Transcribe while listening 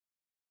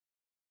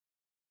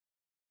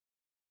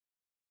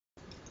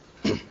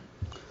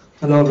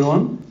Hello,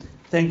 everyone.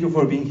 Thank you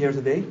for being here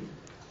today.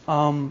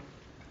 Over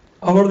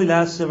the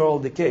last several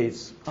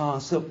decades,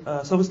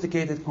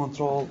 sophisticated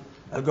control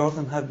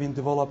algorithms have been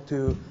developed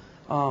to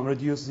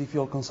reduce the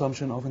fuel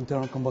consumption of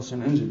internal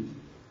combustion engine.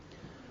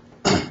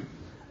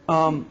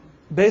 And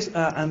these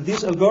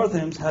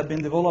algorithms have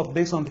been developed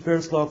based on the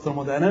first law of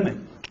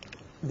thermodynamics.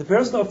 The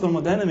first law of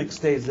thermodynamics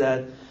states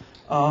that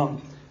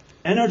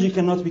energy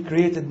cannot be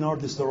created nor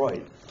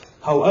destroyed.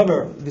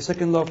 However, the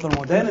second law of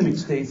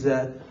thermodynamics states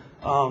that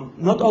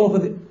not all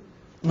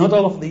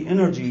of the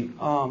energy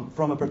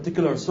from a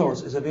particular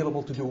source is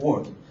available to do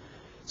work.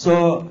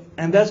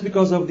 And that's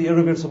because of the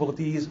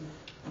irreversibilities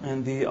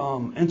and the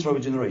entropy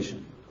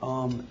generation.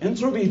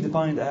 Entropy is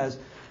defined as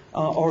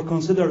or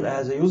considered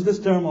as a useless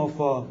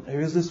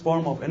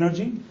form of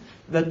energy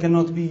that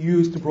cannot be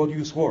used to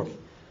produce work,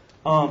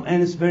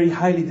 and it's very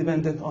highly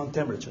dependent on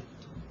temperature.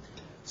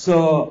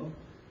 So,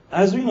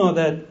 as we know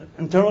that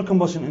internal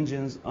combustion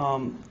engines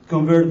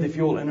convert the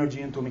fuel energy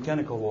into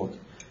mechanical work,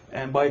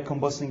 and by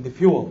combusting the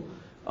fuel,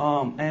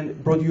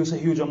 and produce a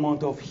huge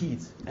amount of heat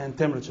and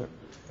temperature.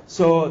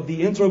 So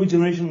the entropy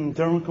generation in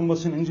internal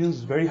combustion engines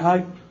is very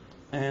high,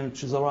 and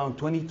which is around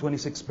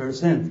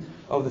 26%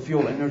 of the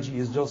fuel energy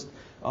is just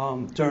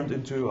turned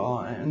into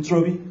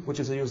entropy, which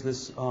is a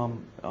useless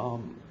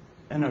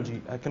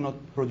energy. I cannot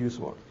produce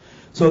work.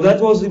 So that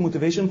was the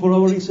motivation for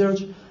our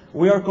research.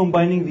 We are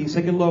combining the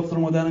second law of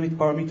thermodynamic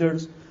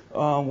parameters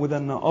with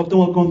an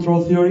optimal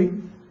control theory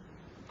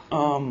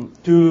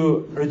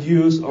to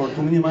reduce or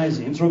to minimize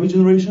the entropy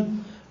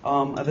generation,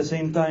 at the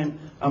same time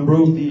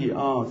improve the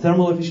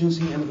thermal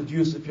efficiency and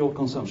reduce the fuel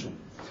consumption.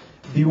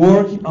 The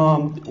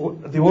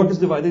work is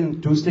divided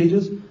in two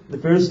stages. The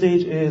first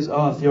stage is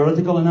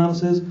theoretical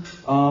analysis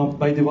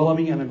by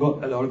developing an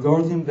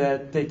algorithm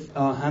that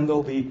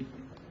handle the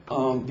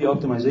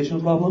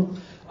optimization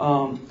problem.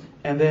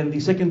 And then the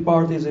second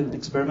part is an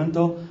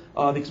experimental.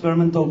 The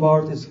experimental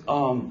part is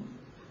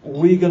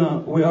we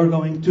are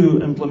going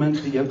to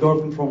implement the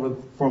algorithm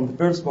from the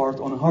first part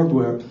on a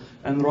hardware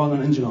and run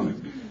an engine on it.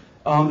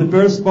 The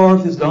first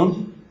part is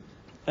done,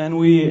 and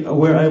we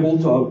were able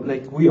to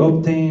we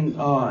obtained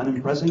an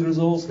impressive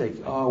results.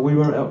 We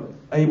were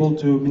able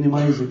to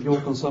minimize the fuel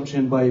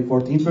consumption by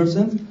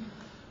 14%,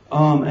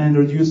 and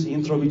reduce the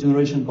entropy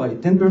generation by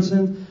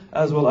 10%,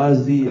 as well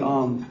as the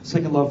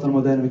second law of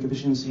thermodynamic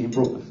efficiency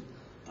improvement.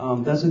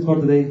 That's it for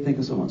today. Thank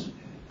you so much.